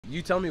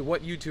You tell me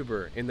what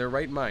YouTuber in their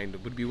right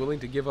mind would be willing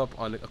to give up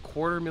on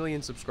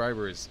 250,000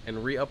 subscribers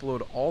and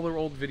re-upload all their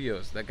old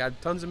videos that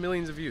got tons of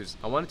millions of views.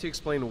 I wanted to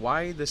explain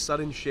why the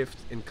sudden shift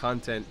in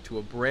content to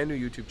a brand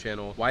new YouTube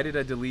channel. Why did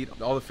I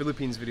delete all the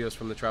Philippines videos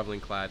from the Traveling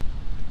Clad?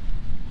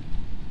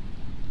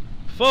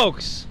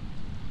 Folks,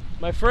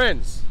 my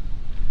friends,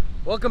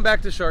 welcome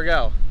back to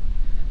Siargao.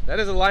 That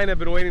is a line I've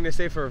been waiting to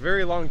say for a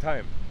very long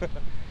time.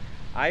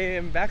 I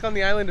am back on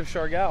the island of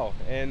Siargao,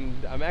 and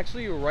I'm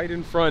actually right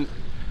in front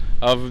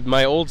of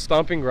my old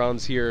stomping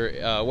grounds here,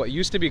 what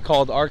used to be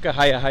called Arca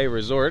Hayahai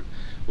Resort,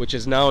 which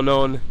is now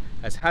known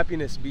as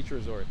Happiness Beach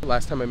Resort.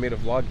 Last time I made a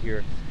vlog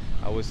here,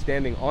 I was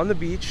standing on the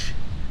beach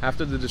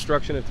after the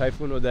destruction of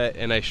Typhoon Odette,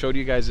 and I showed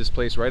you guys this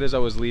place right as I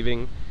was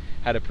leaving.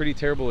 Had a pretty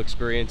terrible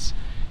experience.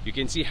 You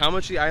can see how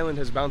much the island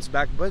has bounced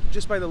back, but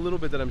just by the little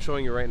bit that I'm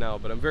showing you right now.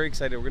 But I'm very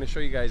excited. We're going to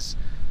show you guys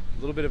a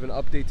little bit of an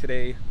update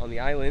today on the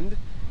island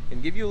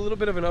and give you a little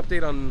bit of an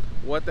update on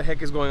what the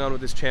heck is going on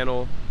with this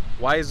channel.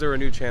 Why is there a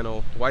new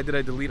channel? Why did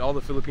I delete all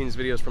the Philippines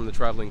videos from the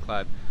Traveling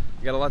Clad?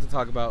 We got a lot to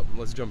talk about.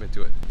 Let's jump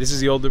into it. This is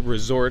the old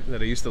resort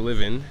that I used to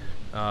live in,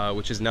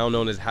 which is now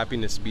known as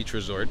Happiness Beach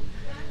Resort.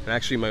 And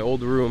actually my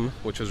old room,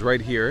 which was right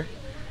here,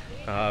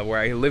 where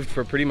I lived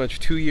for pretty much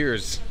 2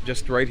 years,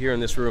 just right here in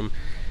this room.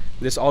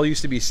 This all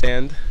used to be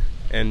sand,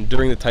 and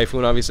during the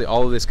typhoon, obviously,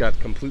 all of this got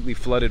completely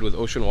flooded with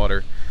ocean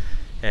water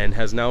and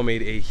has now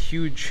made a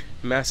huge,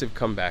 massive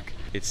comeback.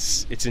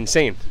 It's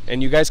insane,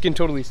 and you guys can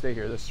totally stay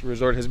here. This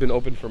resort has been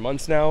open for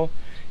months now.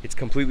 It's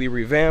completely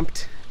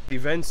revamped.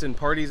 Events and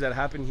parties that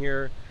happen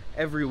here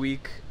every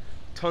week,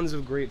 tons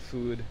of great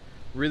food,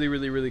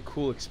 really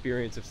cool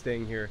experience of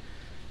staying here.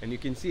 And you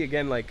can see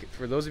again, like,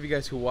 for those of you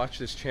guys who watch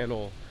this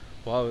channel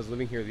while I was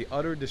living here, the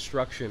utter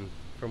destruction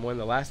from when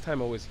the last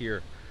time I was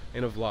here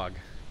in a vlog.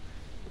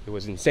 It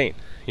was insane.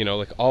 You know,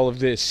 like, all of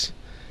this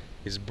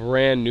is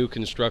brand new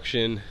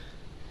construction,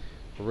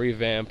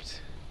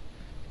 revamped,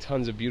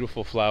 tons of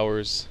beautiful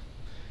flowers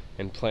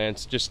and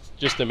plants,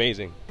 just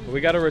amazing. We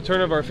got a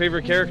return of our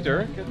favorite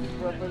character.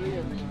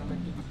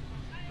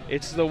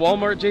 It's the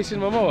Walmart Jason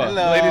Momoa.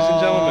 Hello. Ladies and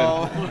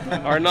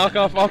gentlemen, our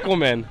knockoff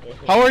Aquaman.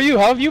 How are you?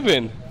 How have you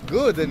been?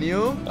 Good, and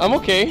you? I'm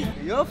okay.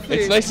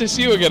 It's nice to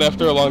see you again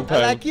after a long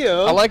time. I like you.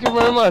 I like you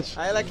very much.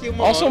 I like you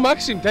more. Also,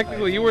 Maxim,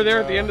 technically you were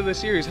there at the end of the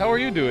series. How are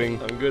you doing?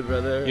 I'm good,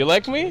 brother. You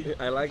like me?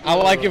 I like you. I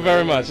like you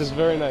very much. It's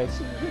very nice.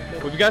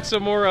 We've got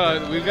some more,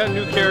 we've got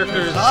new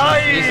characters.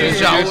 Hi!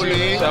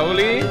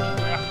 Shaoli.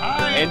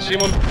 And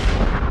Shimon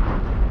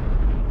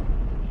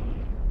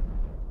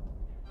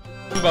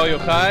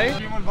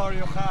Baryokai.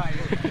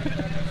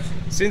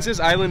 Since this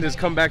island has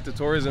come back to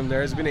tourism,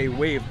 there has been a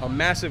wave, a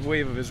massive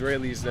wave of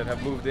Israelis that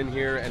have moved in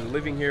here and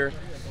living here.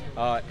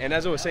 And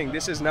as I was saying,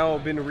 this has now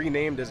been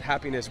renamed as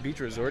Happiness Beach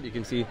Resort. You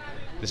can see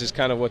this is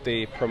kind of what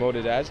they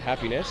promoted as,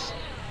 Happiness.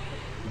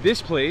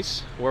 This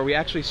place, where we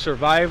actually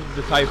survived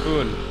the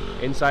typhoon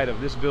inside of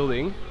this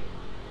building,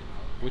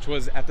 which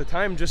was at the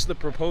time just the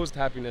proposed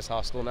Happiness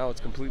Hostel, now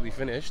it's completely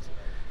finished,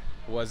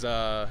 was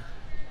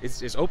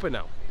it's open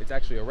now. It's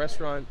actually a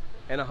restaurant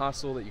and a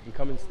hostel that you can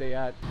come and stay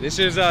at. This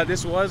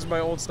was my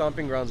old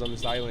stomping grounds on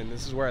this island.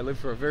 This is where I lived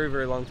for a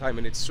very long time,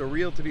 and it's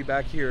surreal to be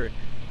back here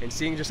and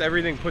seeing just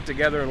everything put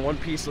together in one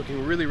piece,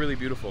 looking really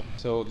beautiful.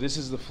 So this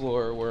is the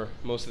floor where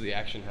most of the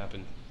action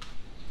happened,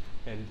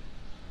 and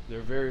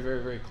they're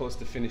very close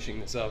to finishing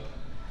this up.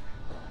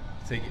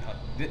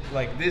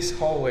 Like this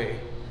hallway,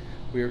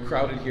 we were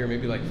crowded here,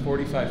 maybe like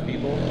 45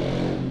 people.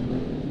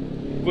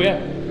 Kuya,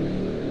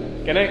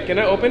 can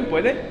I open?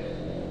 Puede?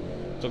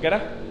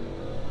 Toquera?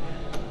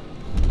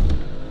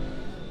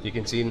 You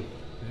can see in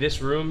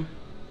this room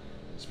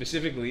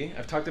specifically,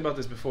 I've talked about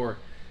this before,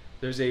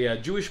 there's a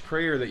Jewish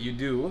prayer that you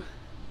do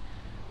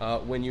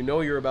when you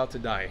know you're about to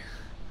die,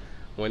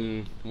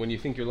 when you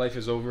think your life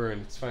is over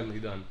and it's finally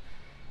done.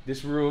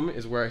 This room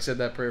is where I said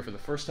that prayer for the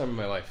first time in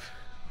my life.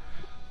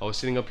 I was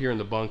sitting up here in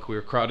the bunk. We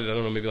were crowded, I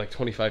don't know, maybe like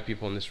 25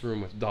 people in this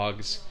room with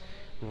dogs,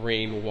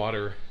 rain,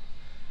 water.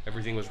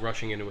 Everything was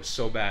rushing in. It was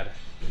so bad.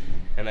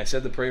 And I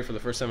said the prayer for the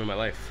first time in my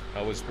life.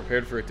 I was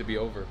prepared for it to be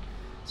over.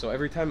 So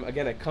every time,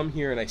 again, I come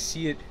here and I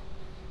see it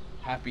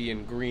happy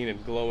and green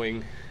and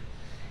glowing,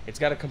 it's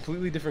got a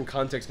completely different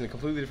context and a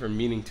completely different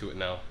meaning to it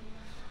now.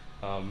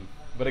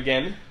 But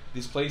again,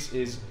 this place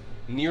is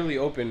nearly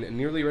open and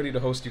nearly ready to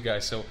host you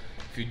guys. So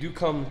if you do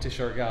come to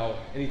Siargao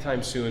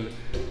anytime soon,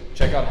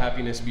 check out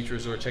Happiness Beach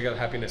Resort, check out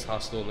Happiness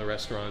Hostel and the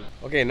restaurant.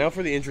 Okay, now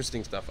for the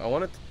interesting stuff. I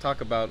wanted to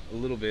talk about a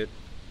little bit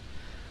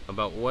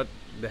about what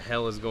the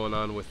hell is going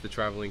on with the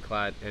Traveling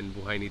Clad and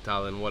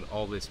Buhay and what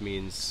all this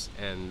means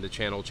and the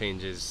channel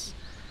changes.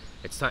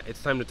 It's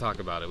time to talk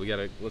about it.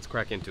 Let's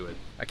crack into it.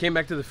 I came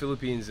back to the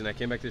Philippines and I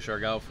came back to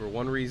Siargao for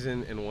one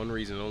reason and one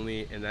reason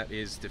only, and that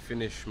is to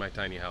finish my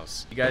tiny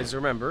house. You guys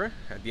remember,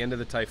 at the end of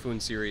the typhoon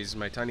series,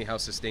 my tiny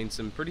house sustained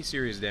some pretty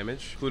serious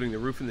damage, including the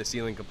roof and the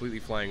ceiling completely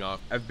flying off.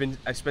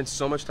 I've spent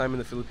so much time in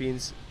the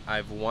Philippines.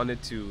 I've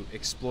wanted to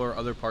explore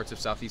other parts of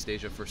Southeast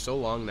Asia for so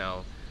long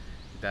now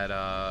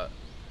that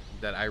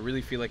that I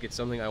really feel like it's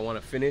something I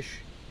want to finish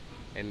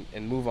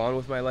and move on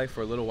with my life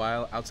for a little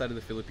while outside of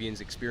the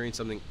Philippines, experience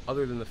something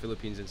other than the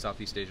Philippines and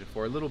Southeast Asia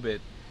for a little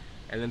bit,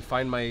 and then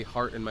find my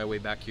heart and my way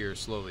back here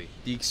slowly.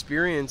 The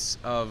experience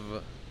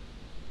of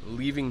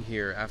leaving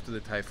here after the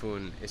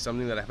typhoon is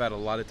something that I've had a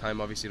lot of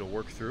time obviously to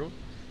work through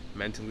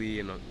mentally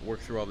and work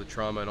through all the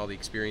trauma and all the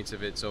experience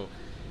of it. So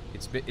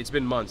it's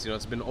been months, you know,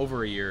 it's been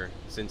over a year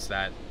since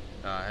that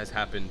has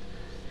happened.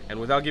 And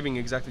without giving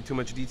exactly too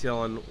much detail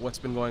on what's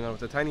been going on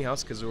with the tiny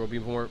house, because there will be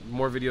more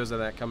videos of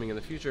that coming in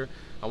the future,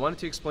 I wanted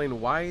to explain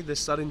why the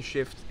sudden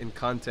shift in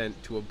content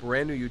to a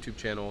brand new YouTube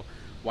channel.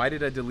 Why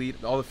did I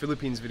delete all the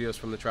Philippines videos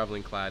from the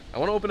Traveling Clad? I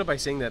want to open up by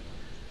saying that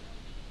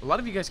a lot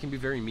of you guys can be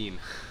very mean.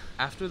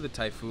 After the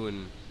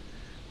typhoon,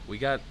 we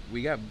got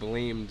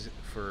blamed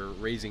for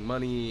raising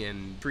money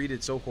and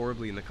treated so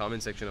horribly in the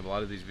comment section of a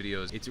lot of these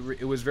videos.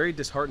 It was very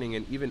disheartening,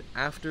 and even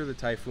after the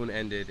typhoon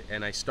ended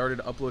and I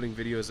started uploading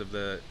videos of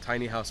the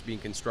tiny house being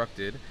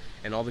constructed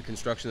and all the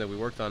construction that we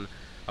worked on,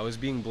 I was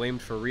being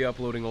blamed for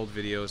re-uploading old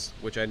videos,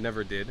 which I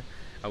never did.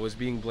 I was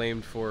being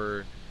blamed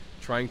for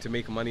trying to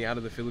make money out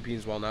of the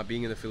Philippines while not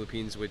being in the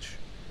Philippines, which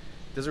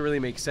doesn't really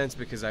make sense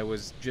because I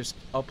was just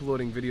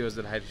uploading videos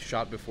that I had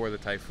shot before the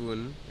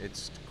typhoon.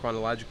 It's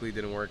chronologically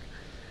didn't work.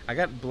 I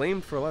got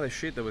blamed for a lot of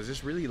shit that was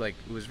just really, like,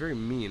 it was very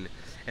mean.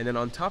 And then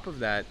on top of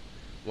that,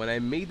 when I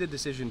made the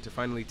decision to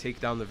finally take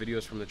down the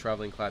videos from the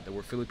Traveling Clad that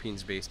were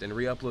Philippines based and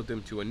re-upload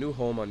them to a new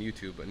home on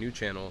YouTube, a new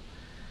channel,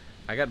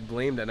 I got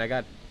blamed and I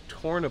got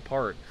torn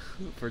apart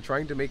for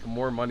trying to make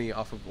more money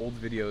off of old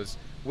videos,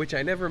 which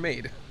I never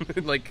made.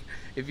 Like,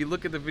 if you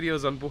look at the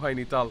videos on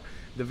Buhay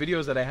the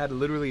videos that I had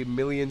literally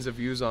millions of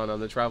views on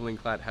the Traveling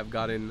Clad have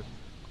gotten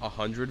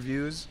 100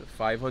 views,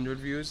 500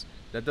 views.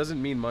 That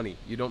doesn't mean money.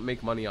 You don't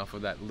make money off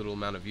of that little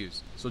amount of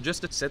views. So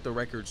just to set the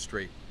record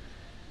straight,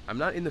 I'm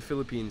not in the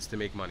Philippines to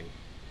make money.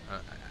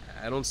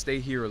 I don't stay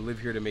here or live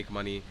here to make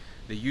money.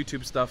 The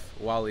YouTube stuff,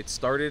 while it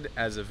started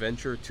as a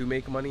venture to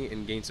make money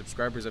and gain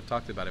subscribers, I've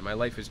talked about it. My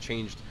life has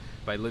changed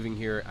by living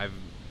here. I've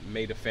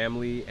made a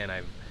family and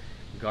I've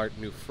got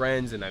new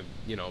friends and I've,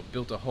 you know,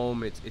 built a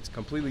home. It's a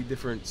completely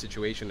different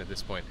situation at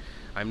this point.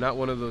 I'm not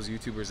one of those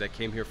YouTubers that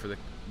came here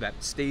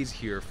that stays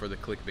here for the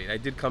clickbait. I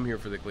did come here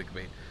for the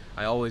clickbait.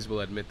 I always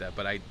will admit that,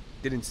 but I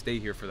didn't stay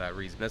here for that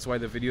reason. That's why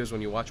the videos,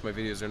 when you watch my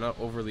videos, they're not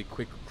overly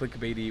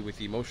clickbaity with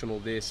emotional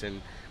this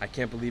and I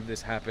can't believe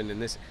this happened and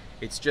this.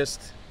 It's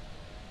just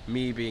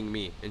me being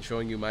me and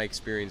showing you my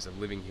experience of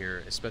living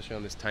here, especially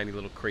on this tiny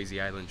little crazy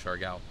island,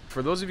 Siargao.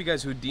 For those of you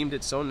guys who deemed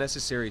it so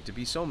necessary to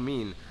be so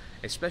mean,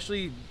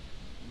 especially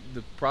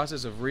the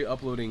process of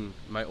re-uploading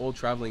my old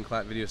Traveling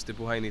Clad videos to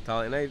Buhay,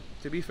 and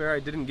to be fair, I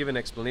didn't give an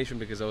explanation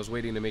because I was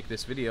waiting to make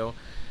this video.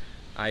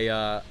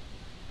 All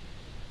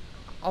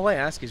I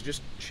ask is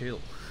just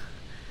chill.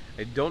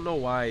 I don't know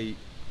why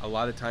a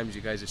lot of times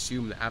you guys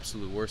assume the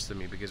absolute worst of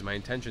me, because my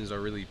intentions are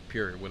really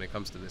pure when it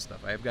comes to this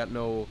stuff. I have got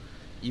no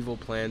evil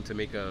plan to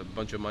make a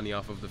bunch of money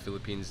off of the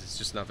Philippines. It's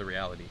just not the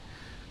reality.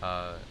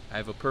 I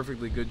have a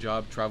perfectly good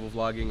job travel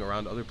vlogging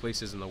around other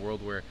places in the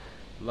world where,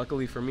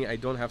 luckily for me, I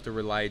don't have to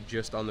rely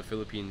just on the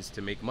Philippines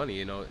to make money,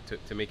 you know,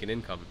 to make an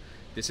income.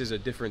 This is a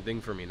different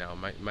thing for me now.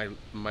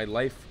 My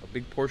life, a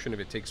big portion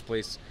of it takes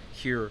place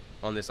here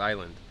on this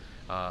island.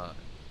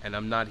 And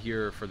I'm not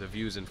here for the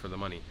views and for the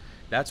money.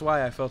 That's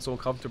why I felt so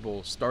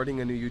comfortable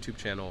starting a new YouTube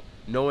channel,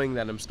 knowing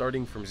that I'm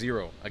starting from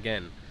zero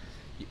again.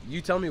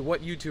 You tell me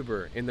what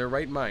YouTuber in their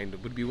right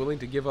mind would be willing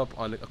to give up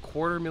on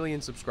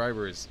 250,000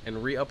 subscribers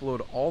and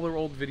re-upload all their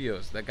old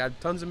videos that got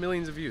tons of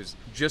millions of views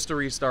just to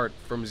restart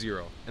from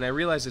zero. And I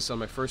realized this on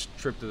my first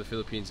trip to the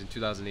Philippines in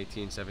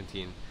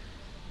 2018-17,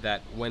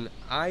 that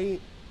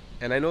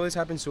and I know this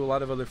happens to a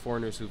lot of other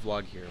foreigners who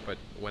vlog here, but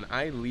when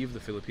I leave the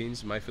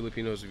Philippines, my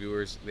Filipinos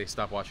viewers, they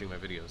stop watching my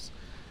videos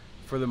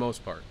for the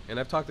most part. And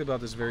I've talked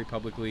about this very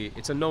publicly.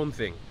 It's a known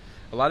thing.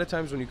 A lot of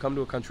times when you come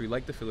to a country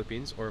like the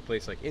Philippines or a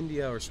place like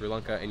India or Sri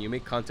Lanka and you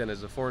make content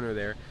as a foreigner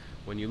there,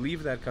 when you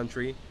leave that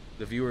country,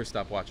 the viewers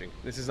stop watching.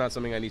 This is not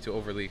something I need to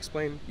overly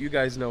explain. You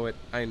guys know it.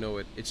 I know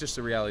it. It's just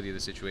the reality of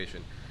the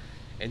situation.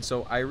 And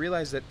so I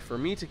realized that for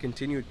me to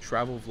continue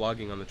travel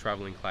vlogging on the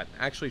Traveling Clad,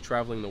 actually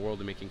traveling the world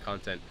and making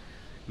content,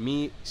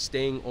 me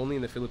staying only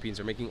in the Philippines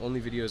or making only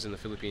videos in the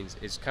Philippines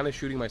is kind of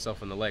shooting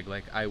myself in the leg.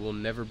 Like, I will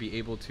never be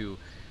able to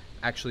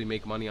actually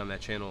make money on that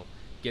channel,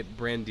 get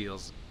brand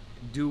deals,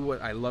 do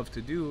what I love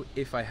to do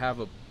if I have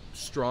a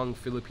strong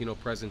Filipino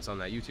presence on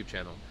that YouTube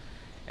channel.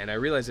 And I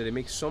realized that it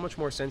makes so much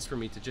more sense for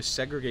me to just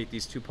segregate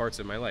these two parts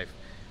of my life.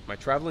 My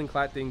Traveling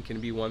Clad thing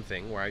can be one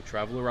thing where I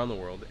travel around the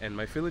world, and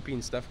my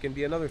Philippine stuff can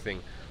be another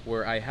thing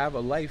where I have a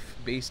life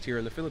based here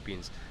in the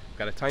Philippines. I've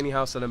got a tiny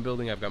house that I'm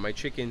building, I've got my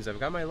chickens, I've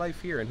got my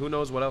life here, and who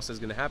knows what else is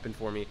going to happen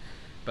for me.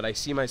 But I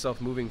see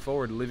myself moving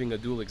forward, living a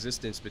dual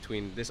existence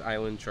between this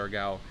island,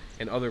 Siargao,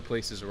 and other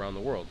places around the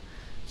world.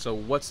 So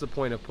what's the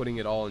point of putting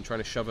it all and trying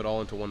to shove it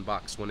all into one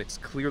box when it's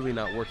clearly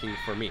not working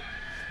for me?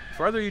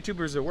 For other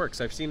YouTubers, it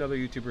works. I've seen other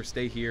YouTubers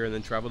stay here and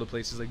then travel to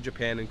places like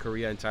Japan and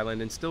Korea and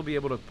Thailand and still be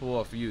able to pull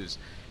off views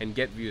and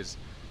get views.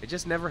 It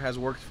just never has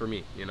worked for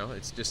me, you know?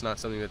 It's just not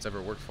something that's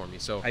ever worked for me.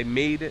 So I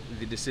made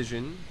the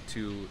decision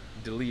to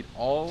delete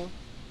all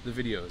the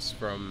videos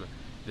from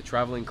the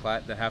traveling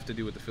clat that have to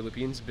do with the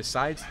Philippines,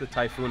 besides the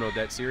Typhoon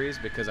Odette series,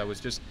 because I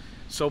was just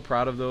so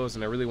proud of those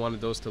and I really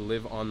wanted those to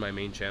live on my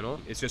main channel.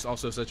 It's just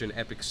also such an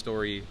epic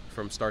story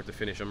from start to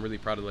finish. I'm really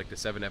proud of like the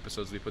 7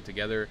 episodes we put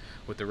together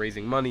with the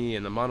raising money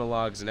and the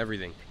monologues and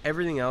everything.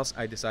 Everything else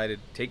I decided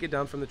take it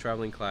down from the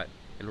traveling clat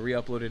and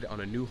re-upload it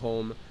on a new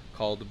home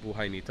called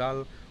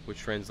Buhay, which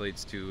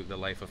translates to the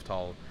life of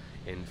Tal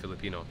in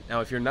Filipino.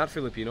 Now, if you're not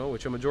Filipino,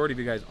 which a majority of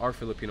you guys are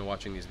Filipino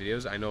watching these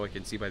videos, I know I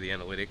can see by the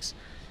analytics.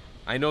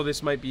 I know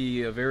this might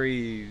be a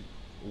very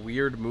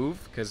weird move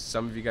because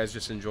some of you guys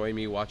just enjoy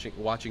me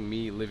watching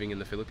me living in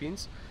the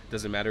Philippines.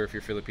 Doesn't matter if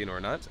you're Filipino or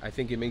not. I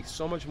think it makes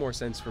so much more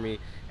sense for me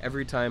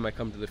every time I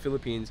come to the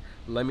Philippines,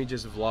 let me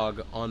just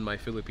vlog on my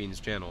Philippines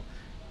channel.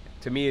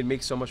 To me, it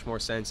makes so much more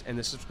sense, and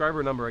the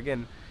subscriber number,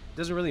 again,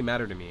 doesn't really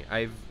matter to me.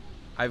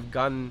 I've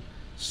gotten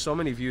so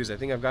many views. I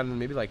think I've gotten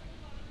maybe like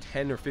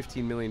 10 or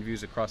 15 million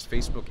views across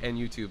Facebook and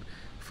YouTube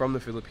from the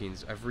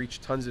Philippines. I've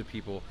reached tons of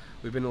people.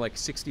 We've been to like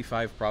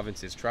 65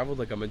 provinces, traveled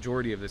like a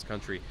majority of this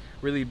country,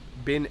 really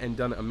been and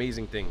done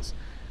amazing things.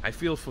 I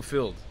feel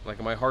fulfilled,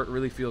 like my heart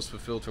really feels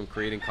fulfilled from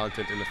creating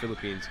content in the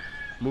Philippines.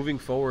 Moving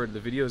forward, the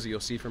videos that you'll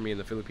see from me in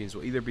the Philippines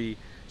will either be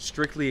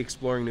strictly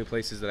exploring new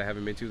places that I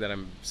haven't been to that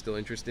I'm still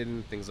interested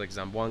in, things like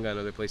Zamboanga and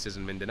other places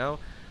in Mindanao,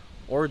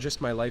 or just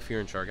my life here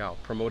in Siargao,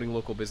 promoting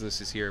local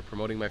businesses here,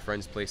 promoting my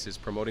friends' places,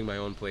 promoting my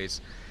own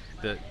place.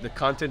 The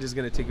content is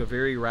going to take a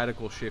very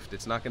radical shift.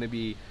 It's not going to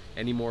be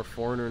any more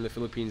foreigner in the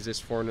Philippines this,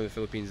 foreigner in the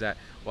Philippines that.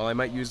 While I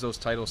might use those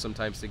titles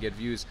sometimes to get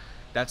views,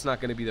 that's not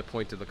going to be the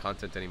point of the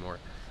content anymore.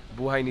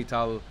 Buhay ni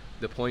Tal,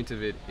 the point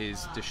of it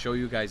is to show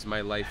you guys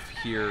my life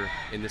here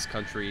in this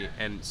country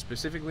and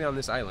specifically on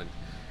this island,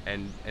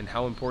 and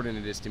how important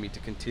it is to me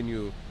to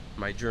continue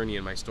my journey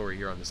and my story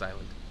here on this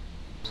island.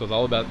 So with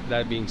all about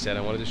that being said,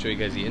 I wanted to show you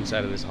guys the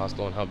inside of this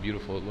hostel and how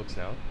beautiful it looks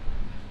now,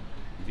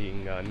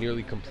 being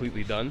nearly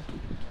completely done.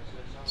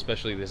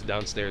 Especially this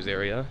downstairs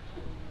area.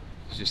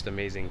 It's just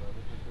amazing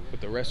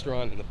with the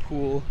restaurant and the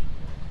pool,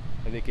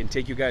 and they can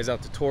take you guys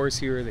out to tours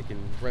here. They can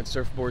rent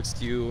surfboards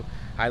to you,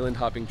 island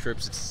hopping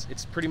trips.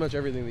 It's pretty much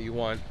everything that you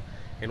want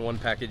in one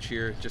package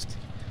here, just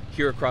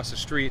here across the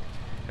street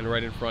and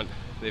right in front.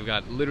 They've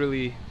got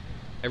literally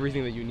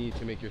everything that you need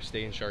to make your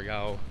stay in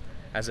Siargao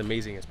as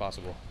amazing as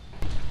possible.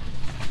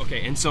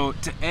 Okay, and so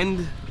to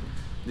end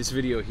this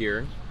video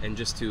here and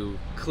just to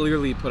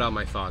clearly put out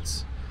my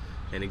thoughts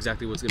and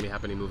exactly what's going to be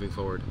happening moving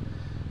forward.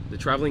 The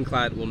Traveling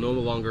Clat will no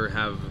longer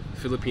have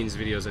Philippines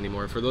videos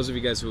anymore. For those of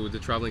you guys who the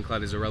Traveling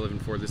Clat is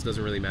irrelevant for, this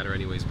doesn't really matter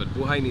anyways, but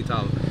Buhay ni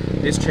Tal,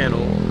 this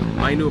channel,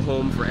 my new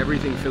home for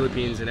everything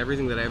Philippines and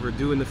everything that I ever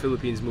do in the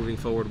Philippines moving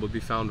forward will be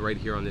found right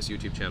here on this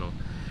YouTube channel.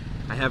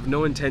 I have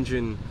no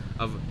intention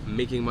of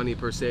making money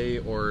per se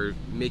or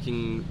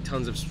making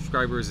tons of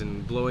subscribers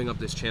and blowing up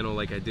this channel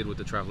like I did with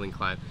the Traveling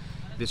Clat.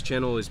 This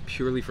channel is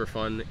purely for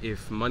fun.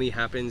 If money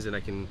happens and I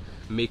can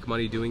make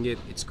money doing it,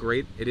 it's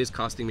great. It is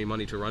costing me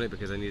money to run it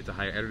because I needed to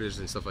hire editors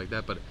and stuff like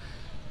that, but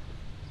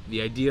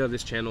the idea of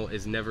this channel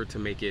is never to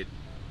make it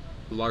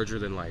larger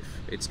than life.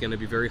 It's going to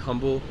be very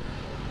humble,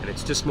 and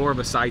it's just more of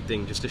a side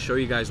thing, just to show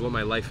you guys what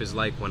my life is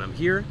like when I'm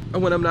here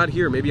and when I'm not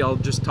here. Maybe I'll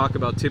just talk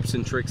about tips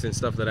and tricks and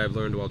stuff that I've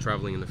learned while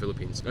traveling in the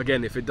Philippines.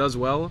 Again, if it does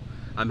well,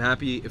 I'm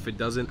happy. If it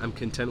doesn't, I'm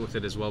content with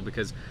it as well,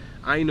 because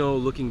I know,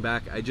 looking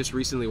back, I just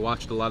recently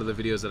watched a lot of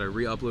the videos that I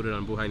re-uploaded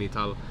on Buhay ni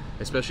Tal,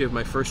 especially of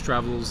my first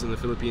travels in the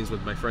Philippines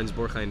with my friends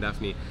Borja and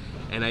Daphne,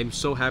 and I'm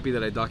so happy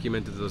that I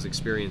documented those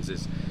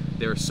experiences.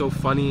 They're so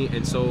funny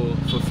and so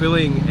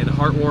fulfilling and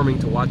heartwarming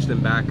to watch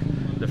them back,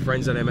 the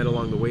friends that I met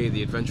along the way,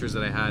 the adventures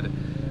that I had.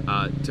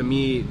 To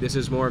me, this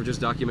is more of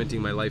just documenting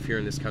my life here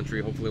in this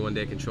country. Hopefully one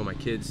day I can show my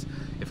kids,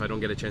 if I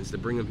don't get a chance to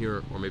bring them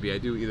here, or maybe I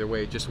do, either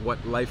way, just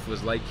what life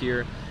was like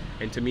here.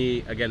 And to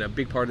me, again, a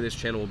big part of this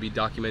channel will be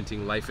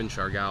documenting life in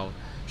Siargao,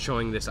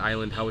 showing this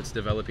island, how it's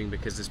developing,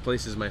 because this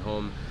place is my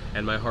home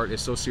and my heart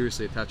is so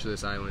seriously attached to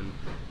this island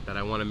that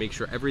I want to make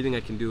sure everything I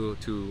can do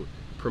to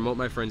promote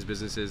my friends'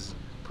 businesses,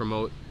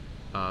 promote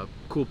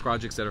cool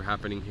projects that are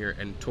happening here,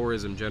 and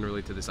tourism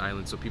generally to this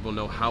island, so people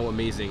know how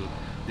amazing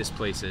this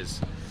place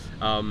is.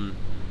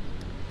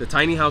 The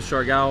tiny house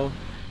Siargao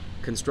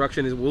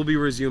construction will be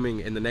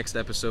resuming in the next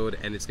episode,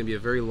 and it's going to be a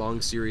very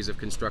long series of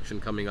construction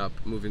coming up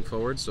moving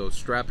forward, so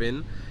strap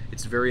in.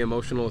 It's very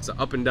emotional. It's an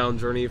up and down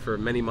journey for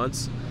many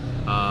months,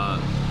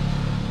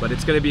 but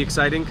it's going to be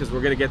exciting because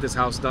we're going to get this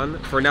house done.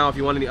 For now, if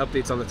you want any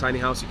updates on the tiny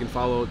house, you can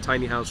follow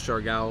Tiny House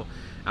Siargao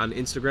on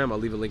Instagram. I'll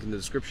leave a link in the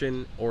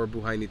description, or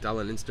Buhay ni Tal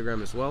on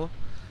Instagram as well,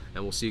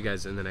 and we'll see you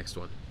guys in the next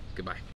one. Goodbye.